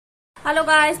Hello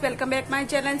guys, welcome back my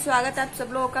channel. स्वागत है आप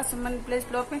सब लोगों का सुमन प्लेस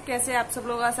ब्लॉग में। कैसे आप सब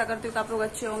लोग? आशा करती हूँ कि आप लोग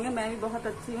अच्छे होंगे। मैं भी बहुत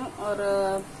अच्छी हूँ। और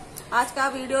आज का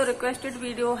वीडियो रिक्वेस्टेड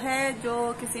वीडियो है, जो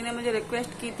किसी ने मुझे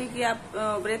रिक्वेस्ट की थी कि आप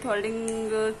ब्रेथ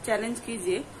होल्डिंग चैलेंज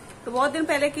कीजिए। तो बहुत दिन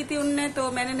पहले की थी उनने, तो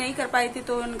मैंने नहीं कर पाई थी।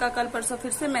 तो उनका कल परसों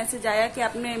फिर से मैसेज आया कि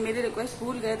आपने मेरी रिक्वेस्ट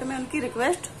भूल गए। तो मैं उनकी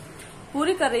रिक्वेस्ट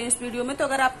पूरी कर रही हूँ इस वीडियो में। तो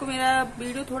अगर आपको मेरा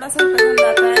वीडियो थोड़ा सा पसंद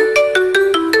आता है,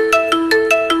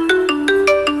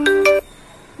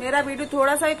 मेरा वीडियो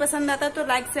थोड़ा सा भी पसंद आता है तो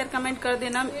लाइक शेयर कमेंट कर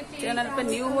देना। चैनल पे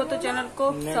न्यू हो तो चैनल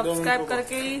को सब्सक्राइब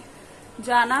करके ही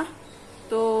जाना।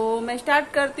 तो मैं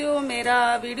स्टार्ट करती हूँ मेरा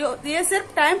वीडियो। ये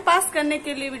सिर्फ टाइम पास करने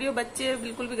के लिए वीडियो, बच्चे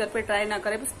बिल्कुल भी घर पे ट्राई ना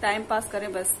करें, बस टाइम पास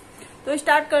करें बस। तो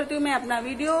स्टार्ट करती हूँ मैं अपना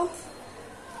वीडियो।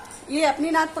 ये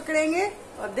अपनी नाक पकड़ेंगे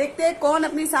और देखते हैं कौन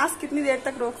अपनी सांस कितनी देर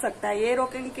तक रोक सकता है। ये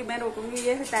रोकेंगे कि मैं रोकूंगी।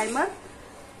 ये है टाइमर,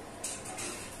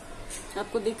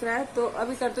 आपको दिख रहा है। तो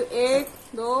अभी करते 1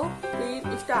 2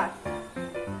 3 स्टार्ट।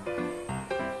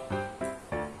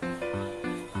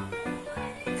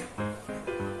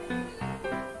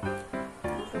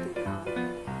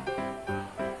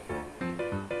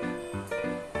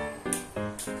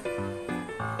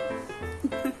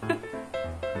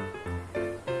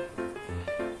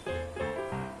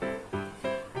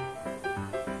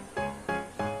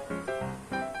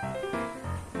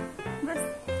 बस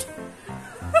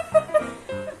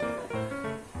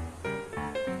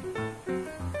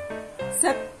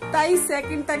 27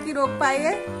 सेकंड तक ही रोक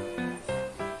पाएंगे।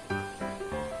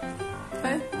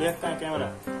 देख कहाँ कैमरा?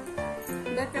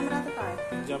 देख कैमरा तो कहाँ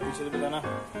है? जब पीछे से बताना।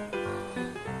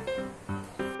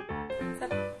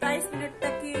 27 मिनट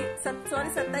तक ही, सॉरी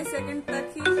 27 सेकंड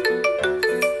तक ही।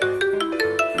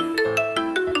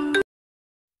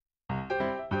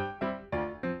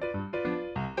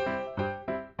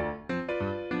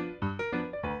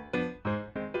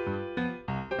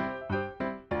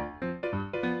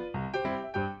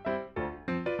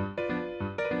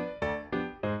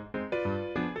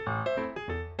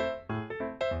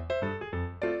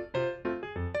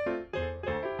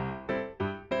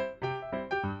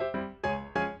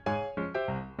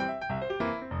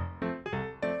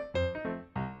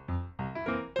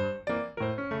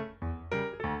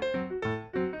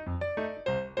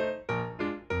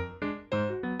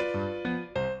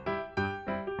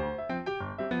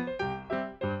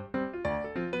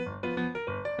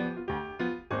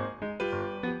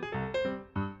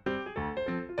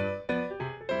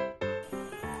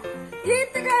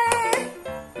 जीत गए।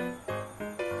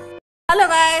 हेलो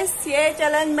गाइस, ये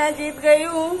चैलेंज मैं जीत गई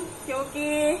हूँ,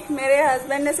 क्योंकि मेरे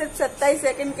हस्बैंड ने सिर्फ 27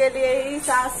 सेकंड के लिए ही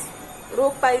सांस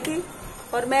रोक पाई थी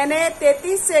और मैंने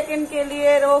 33 सेकंड के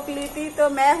लिए रोक ली थी। तो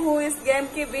मैं हूँ इस गेम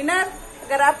की विनर।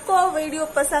 अगर आपको वीडियो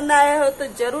पसंद आया हो तो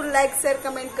जरूर लाइक शेयर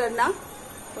कमेंट करना,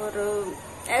 और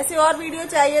ऐसे और वीडियो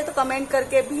चाहिए तो कमेंट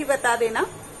करके भी बता देना।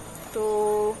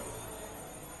 तो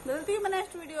मिलती हूँ मैं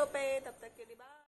नेक्स्ट वीडियो पे, तब तक के लिए बाय।